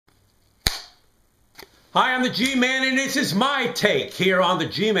Hi, I'm the G-Man, and this is my take here on the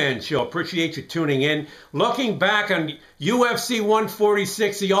G-Man Show. Appreciate you tuning in. Looking back on UFC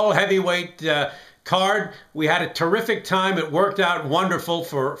 146, the all-heavyweight card, we had a terrific time. It worked out wonderful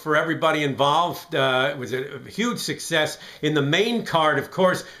for everybody involved. It was a huge success. In the main card, of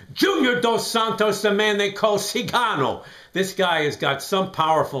course, Junior Dos Santos, the man they call Cigano. This guy has got some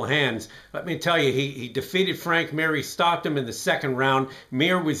powerful hands. Let me tell you, he defeated Frank Mir. He stopped him in the second round.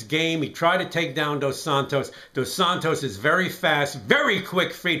 Mir was game. He tried to take down Dos Santos. Dos Santos is very fast, very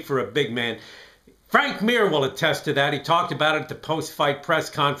quick feet for a big man. Frank Mir will attest to that. He talked about it at the post-fight press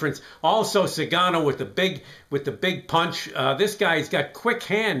conference. Also, Cigano with the big punch. This guy's got quick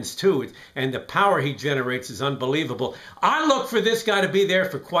hands too, and the power he generates is unbelievable. I look for this guy to be there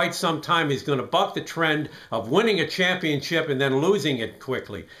for quite some time. He's going to buck the trend of winning a championship and then losing it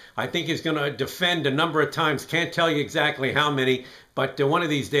quickly. I think he's going to defend a number of times. Can't tell you exactly how many. But one of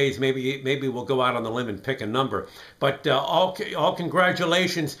these days, maybe we'll go out on the limb and pick a number. But all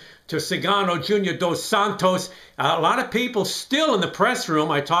congratulations to Cigano Junior Dos Santos. A lot of people still in the press room.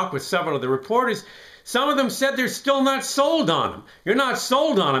 I talked with several of the reporters. Some of them said they're still not sold on him. You're not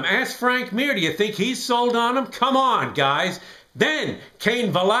sold on him. Ask Frank Mir. Do you think he's sold on him? Come on, guys. Then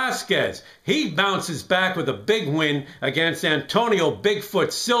Cain Velasquez. He bounces back with a big win against Antonio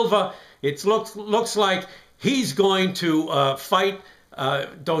Bigfoot Silva. It looks like he's going to fight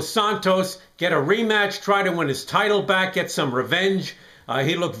Dos Santos, get a rematch, try to win his title back, get some revenge.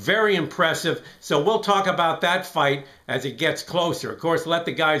 He looked very impressive. So we'll talk about that fight as it gets closer. Of course, let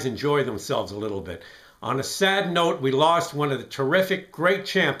the guys enjoy themselves a little bit. On a sad note, we lost one of the terrific, great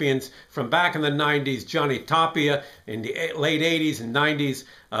champions from back in the 90s, Johnny Tapia, in the late 80s and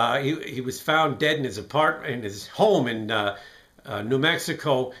 90s. He was found dead in his home in New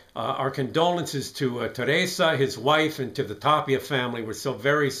Mexico. Our condolences to Teresa, his wife, and to the Tapia family. We're so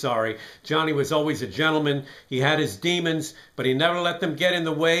very sorry. Johnny was always a gentleman. He had his demons, but he never let them get in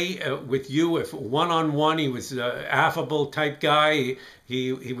the way with you. If one-on-one, he was an affable type guy.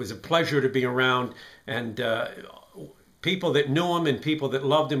 He was a pleasure to be around, and people that knew him and people that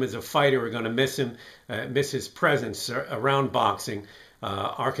loved him as a fighter are going to miss him, miss his presence around boxing.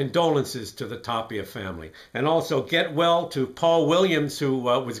 Our condolences to the Tapia family. And also get well to Paul Williams, who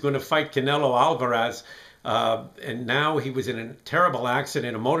was going to fight Canelo Alvarez. And now he was in a terrible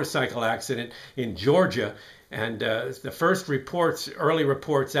accident, a motorcycle accident in Georgia. And the first early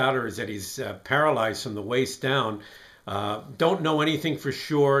reports out is that he's paralyzed from the waist down. Don't know anything for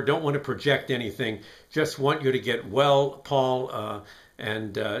sure. Don't want to project anything. Just want you to get well, Paul,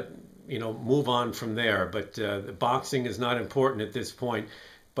 and move on from there. But the boxing is not important at this point.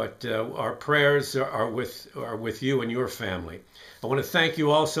 But our prayers are with you and your family. I want to thank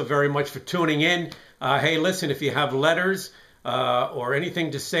you also very much for tuning in. Hey, listen, if you have letters or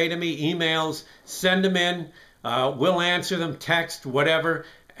anything to say to me, emails, send them in. We'll answer them, text, whatever,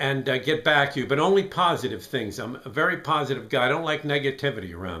 and get back to you. But only positive things. I'm a very positive guy. I don't like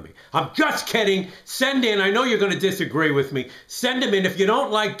negativity around me. I'm just kidding. Send in. I know you're going to disagree with me. Send them in. If you don't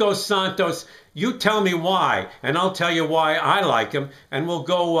like Dos Santos, you tell me why, and I'll tell you why I like him, and we'll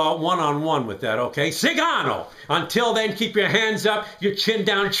go one-on-one with that, okay? Cigano! Until then, keep your hands up, your chin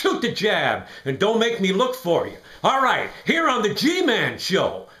down, shoot the jab, and don't make me look for you. All right, here on the G-Man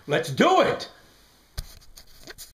Show. Let's do it!